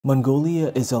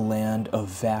Mongolia is a land of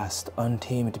vast,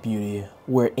 untamed beauty,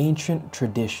 where ancient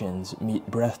traditions meet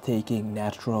breathtaking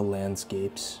natural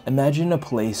landscapes. Imagine a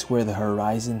place where the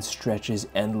horizon stretches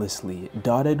endlessly,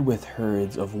 dotted with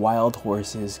herds of wild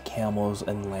horses, camels,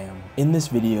 and lamb. In this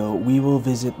video, we will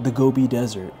visit the Gobi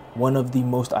Desert, one of the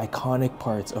most iconic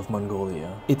parts of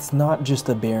Mongolia. It's not just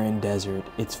a barren desert,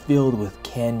 it's filled with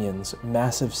canyons,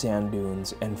 massive sand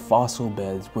dunes, and fossil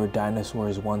beds where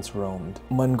dinosaurs once roamed.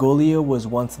 Mongolia was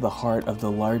once the heart of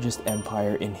the largest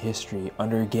empire in history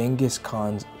under Genghis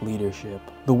Khan's leadership.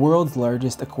 The world's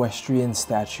largest equestrian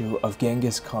statue of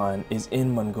Genghis Khan is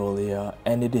in Mongolia,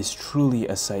 and it is truly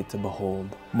a sight to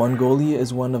behold. Mongolia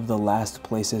is one of the last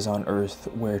places on Earth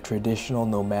where traditional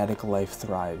nomadic life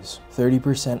thrives.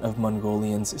 30% of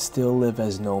Mongolians still live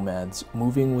as nomads,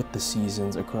 moving with the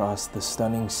seasons across the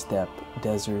stunning steppe,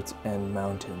 deserts, and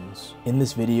mountains. In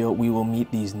this video, we will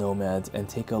meet these nomads and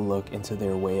take a look into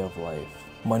their way of life.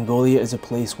 Mongolia is a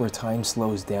place where time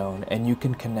slows down and you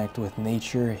can connect with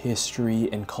nature, history,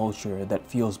 and culture that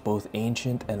feels both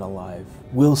ancient and alive.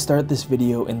 We'll start this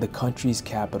video in the country's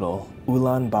capital,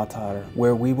 Ulaan Baatar,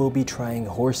 where we will be trying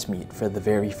horse meat for the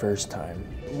very first time.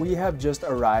 We have just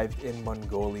arrived in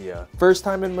Mongolia. First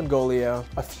time in Mongolia.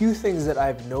 A few things that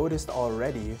I've noticed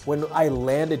already. When I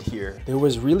landed here, there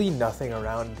was really nothing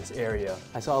around this area.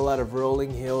 I saw a lot of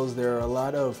rolling hills. There are a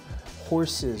lot of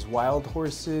horses, wild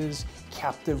horses,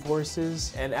 captive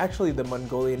horses, and actually the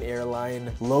Mongolian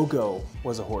airline logo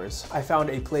was a horse. I found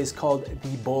a place called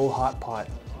the Bull Hot Pot.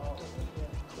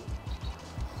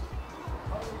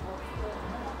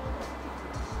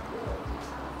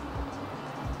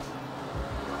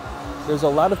 There's a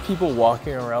lot of people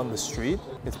walking around the street.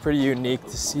 It's pretty unique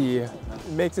to see. It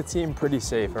makes it seem pretty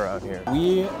safe around here.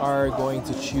 We are going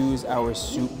to choose our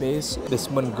soup base. This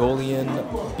Mongolian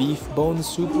beef bone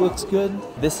soup looks good.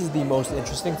 This is the most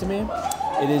interesting to me.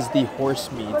 It is the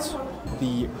horse meat,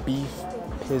 the beef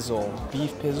pizzle.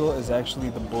 Beef pizzle is actually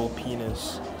the bull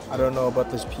penis. I don't know about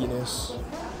this penis.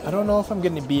 I don't know if I'm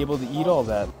gonna be able to eat all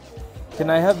that. Can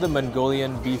I have the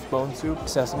Mongolian beef bone soup,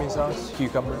 sesame sauce,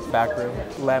 cucumber, back rib,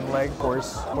 lamb leg,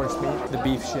 horse meat, the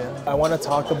beef shin? I want to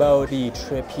talk about the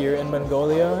trip here in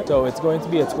Mongolia. So it's going to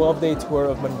be a 12-day tour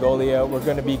of Mongolia. We're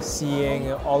going to be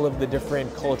seeing all of the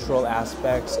different cultural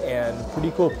aspects and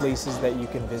pretty cool places that you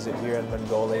can visit here in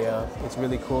Mongolia. It's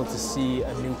really cool to see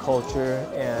a new culture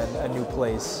and a new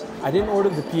place. I didn't order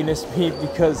the penis meat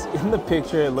because in the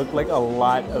picture it looked like a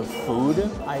lot of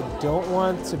food. I don't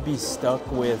want to be stuck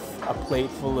with a plate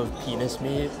full of penis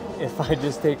meat if I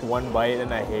just take one bite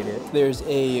and I hate it. There's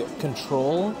a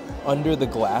control under the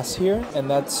glass here, and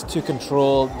that's to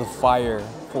control the fire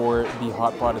for the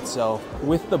hot pot itself.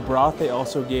 With the broth, they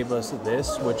also gave us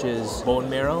this, which is bone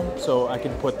marrow, so I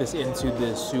can put this into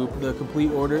the soup. The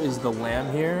complete order is the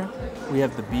lamb here. We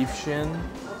have the beef shin.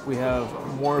 We have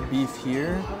more beef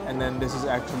here, and then this is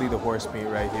actually the horse meat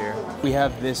right here. We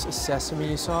have this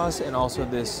sesame sauce and also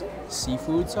this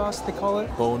seafood sauce, they call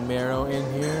it. Bone marrow in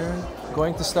here.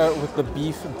 Going to start with the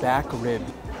beef back rib.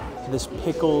 This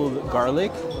pickled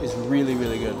garlic is really,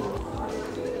 really good.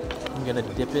 I'm gonna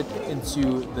dip it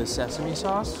into the sesame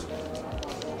sauce.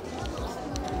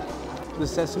 The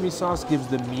sesame sauce gives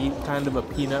the meat kind of a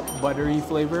peanut buttery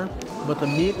flavor, but the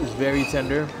meat is very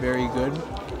tender, very good.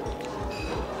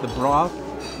 The broth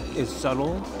is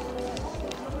subtle.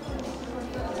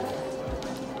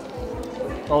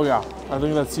 Oh yeah, I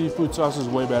think that seafood sauce is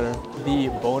way better. The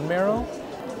bone marrow,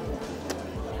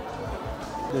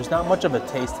 there's not much of a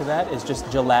taste to that, it's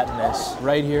just gelatinous.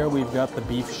 Right here we've got the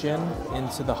beef shin.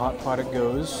 Into the hot pot it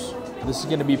goes. This is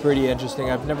gonna be pretty interesting.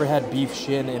 I've never had beef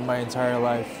shin in my entire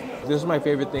life. This is my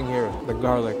favorite thing here, the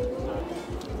garlic.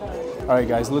 All right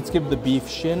guys, let's give the beef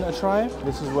shin a try.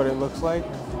 This is what it looks like.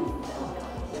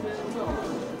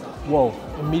 Whoa,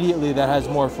 immediately that has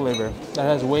more flavor. That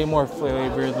has way more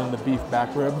flavor than the beef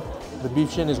back rib. The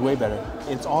beef shin is way better.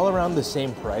 It's all around the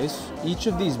same price. Each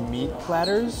of these meat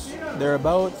platters, they're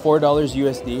about $4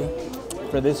 USD.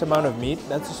 For this amount of meat,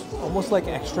 that's almost like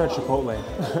extra Chipotle.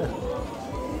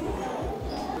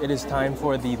 It is time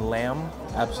for the lamb.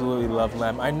 Absolutely love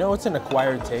lamb. I know it's an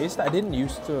acquired taste. I didn't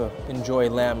used to enjoy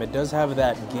lamb. It does have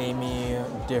that gamey,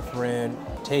 different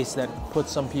taste that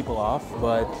puts some people off,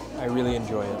 but I really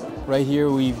enjoy it. Right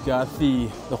here we've got the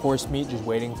horse meat just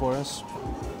waiting for us.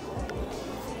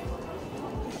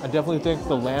 I definitely think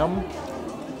the lamb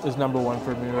is #1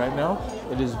 for me right now.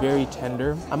 It is very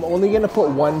tender. I'm only gonna put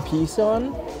one piece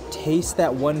on. Taste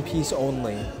that one piece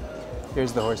only.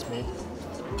 Here's the horse meat.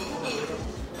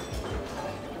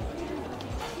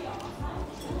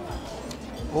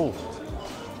 Oh.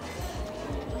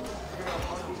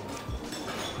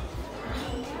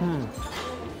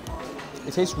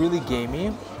 It tastes really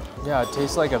gamey. Yeah, it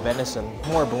tastes like a venison.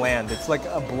 More bland. It's like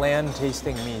a bland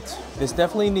tasting meat. This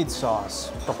definitely needs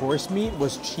sauce. The horse meat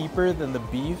was cheaper than the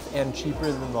beef and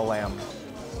cheaper than the lamb.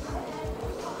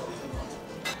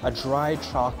 A dry,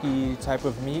 chalky type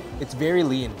of meat. It's very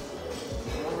lean.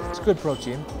 It's good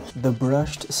protein. The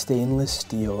brushed stainless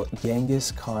steel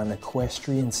Genghis Khan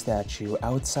equestrian statue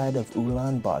outside of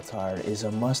Ulaan Baatar is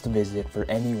a must visit for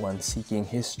anyone seeking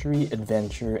history,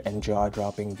 adventure, and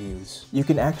jaw-dropping views. You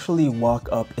can actually walk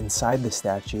up inside the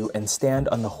statue and stand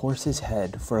on the horse's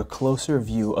head for a closer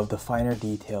view of the finer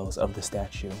details of the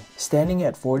statue. Standing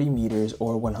at 40 meters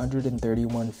or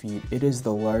 131 feet, it is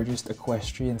the largest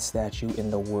equestrian statue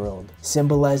in the world,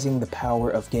 symbolizing the power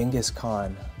of Genghis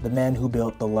Khan, the man who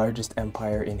built the largest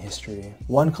empire in history.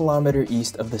 1 kilometer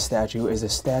east of the statue is a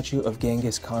statue of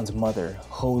Genghis Khan's mother,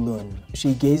 Yolyn.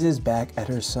 She gazes back at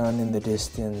her son in the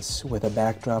distance with a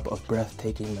backdrop of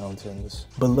breathtaking mountains.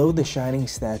 Below the shining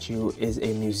statue is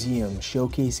a museum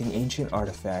showcasing ancient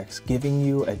artifacts, giving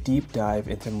you a deep dive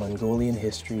into Mongolian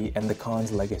history and the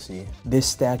Khan's legacy. This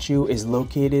statue is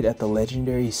located at the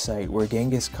legendary site where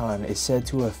Genghis Khan is said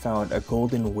to have found a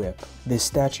golden whip. This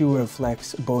statue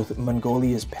reflects both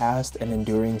Mongolia's past and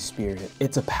enduring spirit.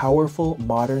 It's a powerful,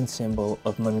 modern symbol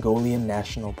of Mongolian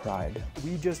national pride.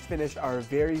 We just finished our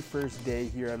very first day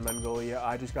here in Mongolia.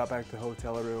 I just got back to the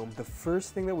hotel room. The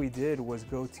first thing that we did was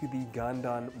go to the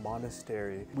Gandan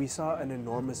Monastery. We saw an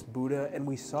enormous Buddha and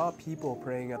we saw people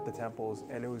praying at the temples,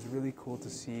 and it was really cool to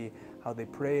see how they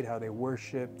prayed, how they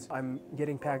worshipped. I'm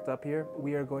getting packed up here.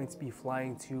 We are going to be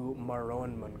flying to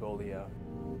Moron, Mongolia.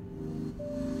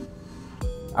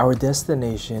 Our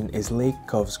destination is Lake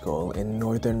Khövsgöl in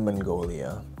northern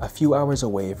Mongolia, a few hours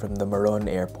away from the Moron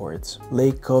airport.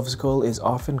 Lake Khövsgöl is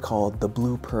often called the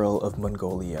Blue Pearl of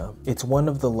Mongolia. It's one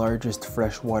of the largest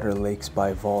freshwater lakes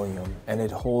by volume, and it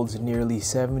holds nearly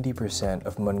 70%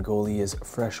 of Mongolia's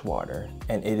freshwater,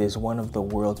 and it is one of the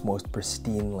world's most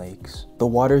pristine lakes. The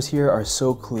waters here are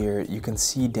so clear you can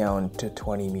see down to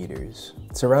 20 meters.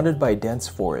 Surrounded by dense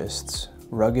forests,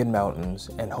 rugged mountains,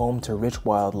 and home to rich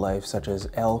wildlife such as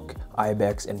elk,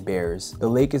 ibex, and bears, the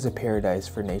lake is a paradise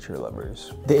for nature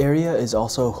lovers. The area is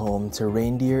also home to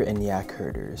reindeer and yak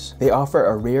herders. They offer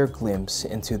a rare glimpse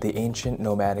into the ancient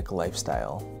nomadic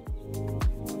lifestyle.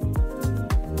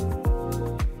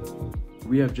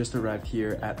 We have just arrived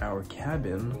here at our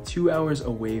cabin, 2 hours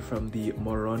away from the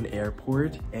Moron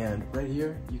airport, and right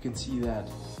here you can see that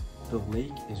the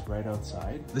lake is right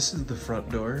outside. This is the front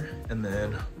door, and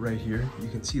then right here you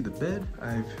can see the bed.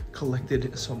 I've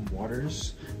collected some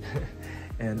waters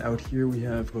and out here we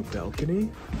have a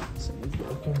balcony. Someone's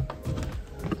welcome.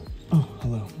 Oh,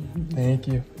 hello. Thank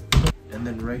you. And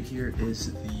then right here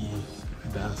is the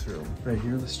bathroom. Right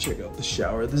here, let's check out the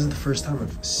shower. This is the first time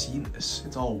I've seen this.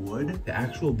 It's all wood. The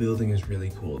actual building is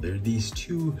really cool. There are these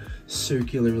two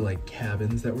circular like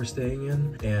cabins that we're staying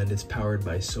in, and it's powered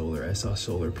by solar. I saw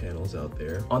solar panels out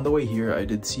there. On the way here, I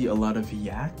did see a lot of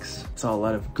yaks. Saw a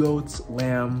lot of goats,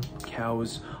 lamb,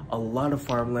 cows, a lot of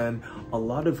farmland, a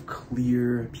lot of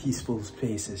clear, peaceful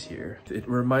spaces here. It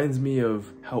reminds me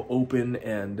of how open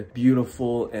and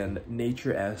beautiful and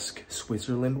nature-esque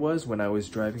Switzerland was when I was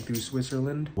driving through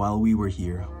Switzerland. While we were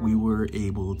here, we were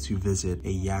able to visit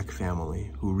a yak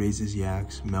family who raises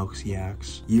yaks, milks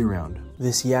yaks year-round.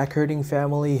 This yak herding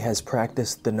family has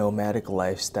practiced the nomadic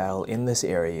lifestyle in this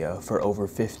area for over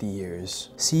 50 years.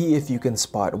 See if you can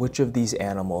spot which of these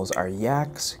animals are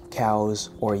yaks, cows,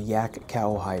 or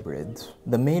yak-cow hybrids.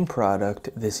 The main product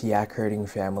this yak herding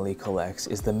family collects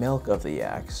is the milk of the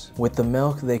yaks. With the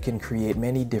milk, they can create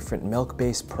many different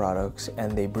milk-based products,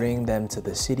 and they bring them to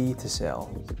the city to sell.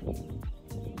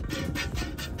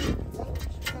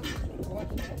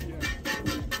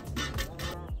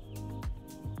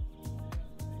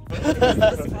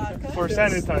 For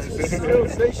sanitizing.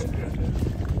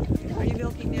 Are you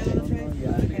milking now?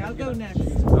 Okay, I'll go next.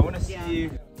 I want to see.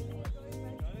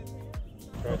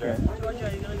 Okay. Georgia,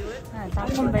 are you going to do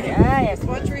it?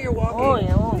 Watch where you're walking.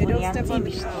 They don't step on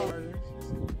me.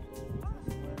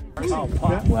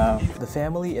 Wow. The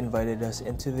family invited us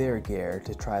into their ger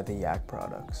to try the yak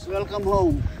products. Welcome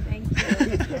home. Thank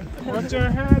you. What's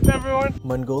your hat, everyone?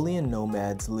 Mongolian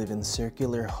nomads live in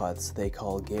circular huts they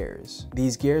call gers.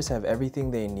 These gers have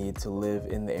everything they need to live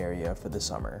in the area for the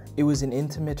summer. It was an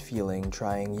intimate feeling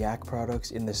trying yak products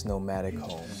in this nomadic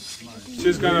home.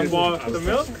 She's gonna boil the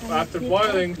milk. After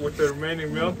boiling, with the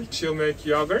remaining milk, she'll make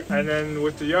yogurt. And then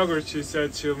with the yogurt, she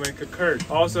said she'll make a curd.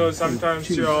 Also, sometimes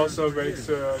she also makes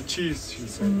cheese, she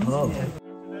said. Oh.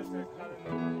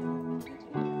 I'm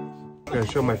gonna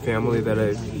show my family that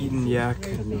I've eaten yak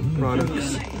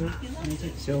products.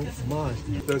 So mild.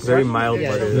 Very mild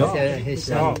butter. Yeah, his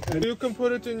son. You can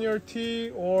put it in your tea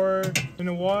or in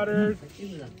the water.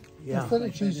 The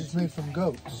Philly cheese is made from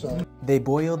goats, so. They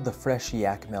boiled the fresh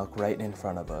yak milk right in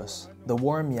front of us. The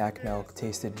warm yak milk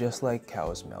tasted just like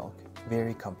cow's milk.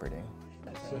 Very comforting.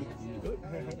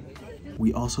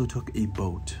 We also took a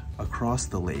boat across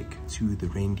the lake to the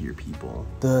reindeer people.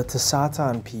 The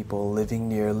Tasatan people living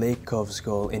near Lake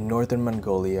Khövsgöl in northern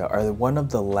Mongolia are one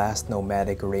of the last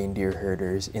nomadic reindeer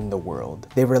herders in the world.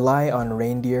 They rely on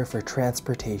reindeer for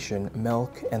transportation,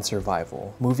 milk, and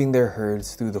survival, moving their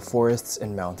herds through the forests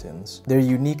and mountains. Their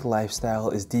unique lifestyle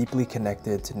is deeply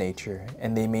connected to nature,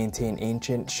 and they maintain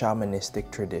ancient shamanistic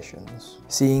traditions.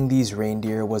 Seeing these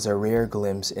reindeer was a rare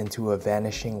glimpse into a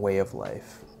vanishing way of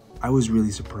life. I was really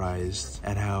surprised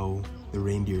at how the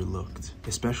reindeer looked,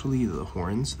 especially the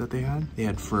horns that they had. They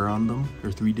had fur on them. There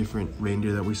were 3 different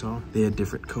reindeer that we saw. They had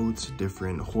different coats,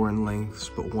 different horn lengths,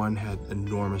 but one had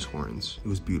enormous horns. It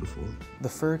was beautiful. The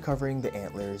fur covering the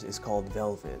antlers is called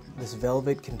velvet. This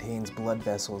velvet contains blood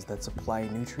vessels that supply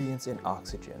nutrients and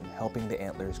oxygen, helping the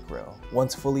antlers grow.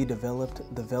 Once fully developed,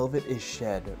 the velvet is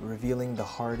shed, revealing the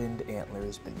hardened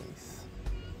antlers beneath.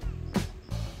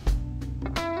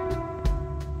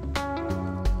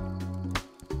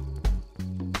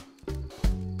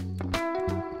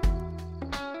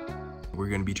 We're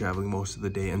going to be traveling most of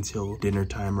the day until dinner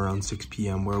time around 6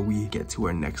 p.m. where we get to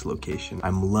our next location.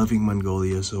 I'm loving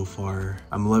Mongolia so far.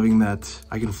 I'm loving that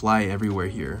I can fly everywhere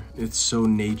here. It's so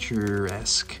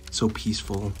nature-esque, so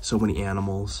peaceful, so many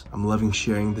animals. I'm loving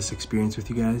sharing this experience with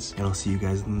you guys, and I'll see you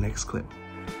guys in the next clip.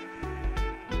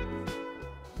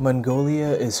 Mongolia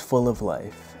is full of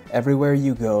life. Everywhere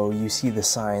you go, you see the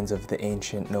signs of the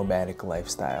ancient nomadic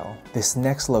lifestyle. This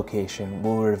next location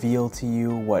will reveal to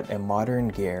you what a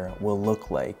modern Ger will look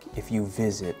like if you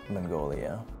visit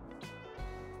Mongolia.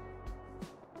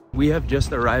 We have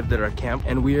just arrived at our camp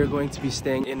and we are going to be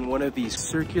staying in one of these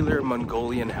circular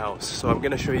Mongolian houses. So I'm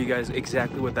going to show you guys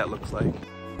exactly what that looks like.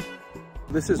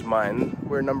 This is mine.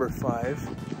 We're number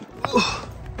 5.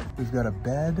 We've got a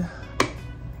bed.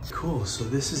 Cool, so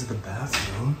this is the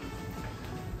bathroom.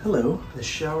 Hello. The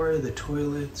shower, the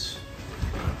toilet.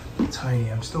 Tiny.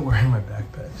 I'm still wearing my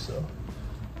backpack, so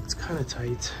it's kind of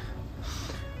tight.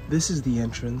 This is the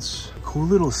entrance. Cool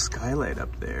little skylight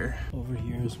up there. Over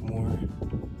here is more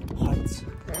huts.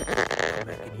 Go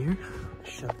back in here.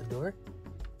 Shut the door.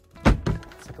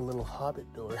 It's like a little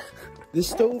hobbit door. This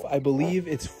stove, I believe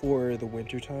it's for the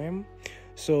winter time.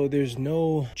 So there's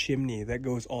no chimney that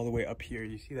goes all the way up here.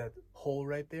 You see that hole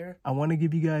right there? I want to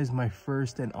give you guys my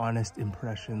first and honest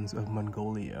impressions of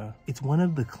Mongolia. It's one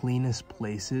of the cleanest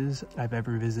places I've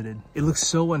ever visited. It looks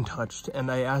so untouched, and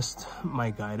I asked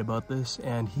my guide about this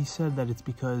and he said that it's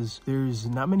because there's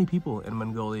not many people in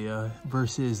Mongolia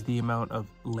versus the amount of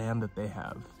land that they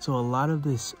have. So a lot of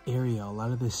this area, a lot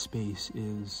of this space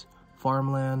is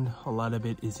farmland. A lot of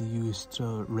it is used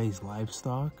to raise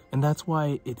livestock, and that's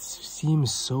why it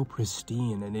seems so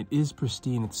pristine. And it is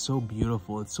pristine. It's so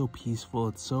beautiful, it's so peaceful,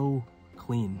 it's so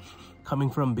clean. Coming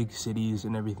from big cities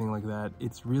and everything like that,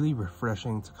 it's really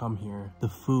refreshing to come here. The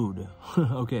food.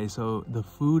 Okay, so the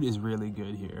food is really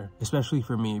good here, especially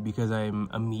for me because I'm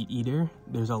a meat eater.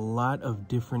 There's a lot of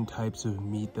different types of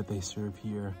meat that they serve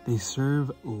here. They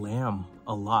serve lamb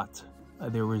a lot.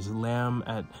 There was lamb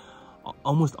at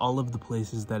almost all of the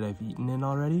places that I've eaten in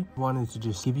already. I wanted to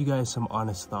just give you guys some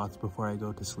honest thoughts before I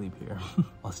go to sleep here.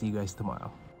 I'll see you guys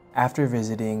tomorrow. After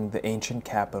visiting the ancient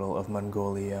capital of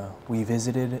Mongolia, we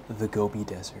visited the Gobi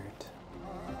Desert.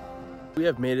 We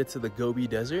have made it to the Gobi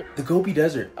Desert. The Gobi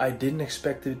Desert, I didn't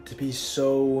expect it to be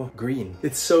so green.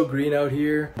 It's so green out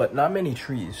here, but not many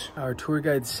trees. Our tour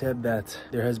guide said that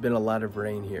there has been a lot of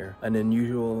rain here, an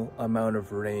unusual amount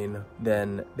of rain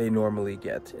than they normally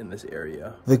get in this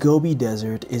area. The Gobi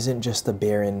Desert isn't just a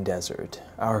barren desert.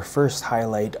 Our first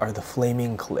highlight are the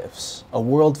Flaming Cliffs, a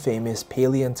world-famous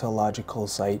paleontological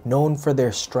site known for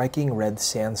their striking red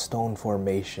sandstone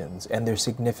formations and their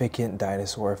significant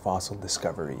dinosaur fossil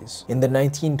discoveries. In the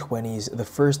 1920s, the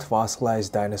first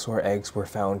fossilized dinosaur eggs were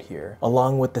found here,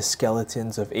 along with the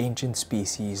skeletons of ancient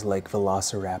species like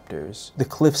velociraptors. The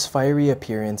cliff's fiery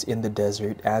appearance in the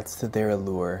desert adds to their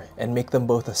allure and make them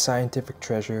both a scientific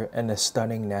treasure and a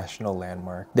stunning national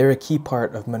landmark. They're a key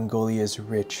part of Mongolia's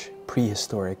rich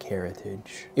prehistoric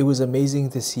heritage. It was amazing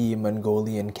to see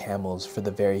Mongolian camels for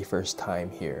the very first time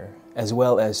here, as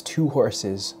well as 2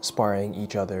 horses sparring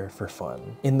each other for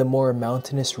fun. In the more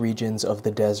mountainous regions of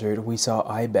the desert, we saw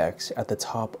ibex at the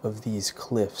top of these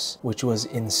cliffs, which was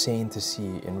insane to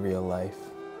see in real life.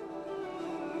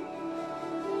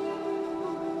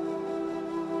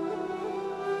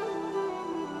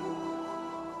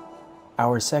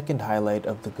 Our second highlight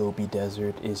of the Gobi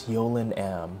Desert is Yolyn,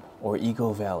 or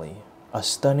Eagle Valley, a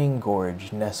stunning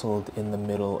gorge nestled in the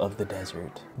middle of the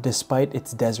desert. Despite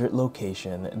its desert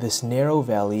location, this narrow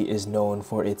valley is known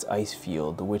for its ice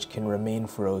field, which can remain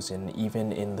frozen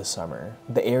even in the summer.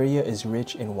 The area is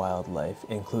rich in wildlife,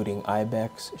 including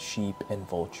ibex, sheep, and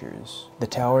vultures. The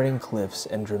towering cliffs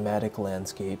and dramatic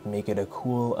landscape make it a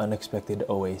cool, unexpected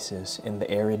oasis in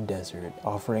the arid desert,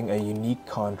 offering a unique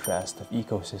contrast of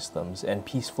ecosystems and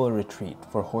peaceful retreat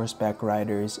for horseback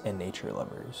riders and nature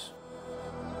lovers.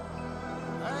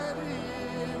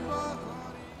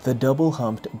 The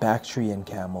double-humped Bactrian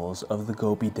camels of the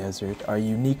Gobi Desert are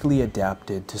uniquely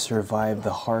adapted to survive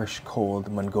the harsh,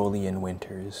 cold Mongolian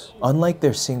winters. Unlike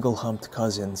their single-humped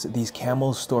cousins, these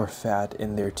camels store fat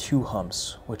in their two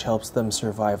humps, which helps them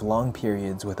survive long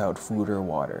periods without food or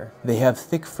water. They have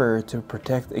thick fur to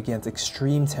protect against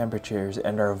extreme temperatures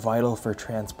and are vital for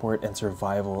transport and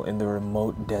survival in the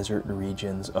remote desert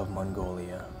regions of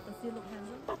Mongolia. Does he look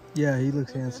handsome? Yeah, he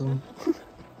looks handsome.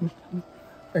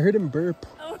 I heard him burp.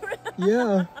 Oh, really?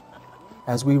 Yeah.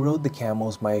 As we rode the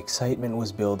camels, my excitement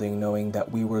was building knowing that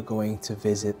we were going to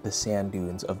visit the sand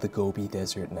dunes of the Gobi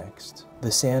Desert next.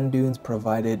 The sand dunes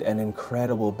provided an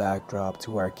incredible backdrop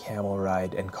to our camel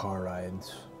ride and car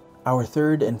rides. Our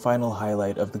third and final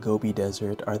highlight of the Gobi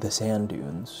Desert are the sand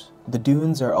dunes. The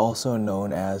dunes are also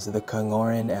known as the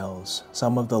Khongoryn Els,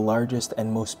 some of the largest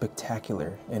and most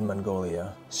spectacular in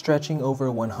Mongolia. Stretching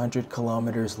over 100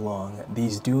 kilometers long,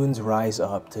 these dunes rise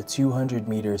up to 200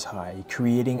 meters high,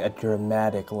 creating a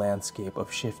dramatic landscape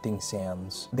of shifting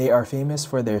sands. They are famous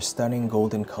for their stunning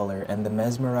golden color and the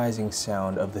mesmerizing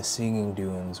sound of the singing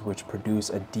dunes, which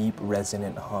produce a deep,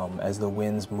 resonant hum as the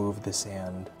winds move the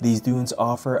sand. These dunes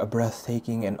offer a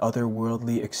breathtaking and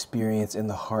otherworldly experience in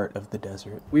the heart of the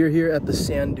desert. We are here at the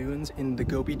sand dunes in the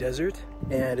Gobi Desert,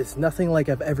 and it's nothing like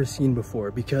I've ever seen before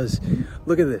because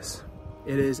look at this.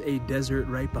 It is a desert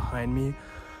right behind me,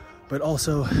 but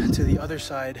also to the other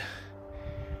side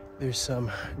there's some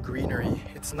greenery.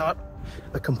 It's not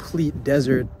a complete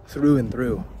desert through and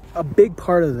through. A big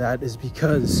part of that is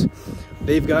because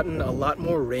they've gotten a lot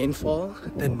more rainfall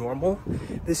than normal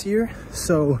this year,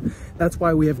 so that's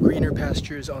why we have greener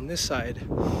pastures on this side,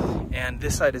 and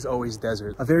this side is always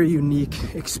desert. A very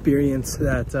unique experience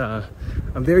that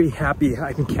I'm very happy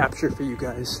I can capture for you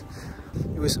guys.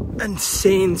 It was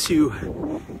insane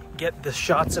to get the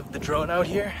shots of the drone out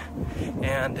here,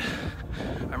 and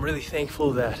I'm really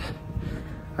thankful that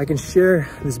I can share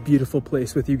this beautiful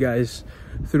place with you guys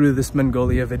through this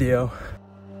Mongolia video.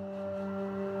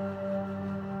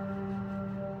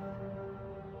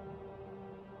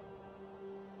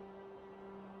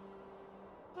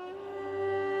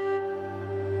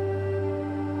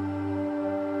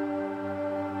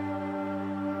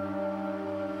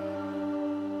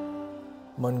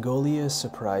 Mongolia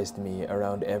surprised me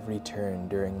around every turn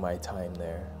during my time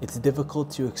there. It's difficult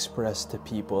to express to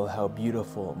people how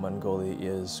beautiful Mongolia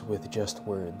is with just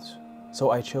words.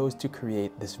 So I chose to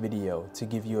create this video to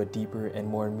give you a deeper and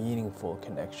more meaningful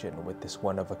connection with this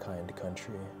one-of-a-kind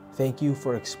country. Thank you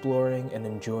for exploring and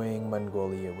enjoying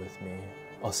Mongolia with me.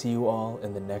 I'll see you all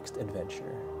in the next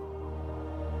adventure.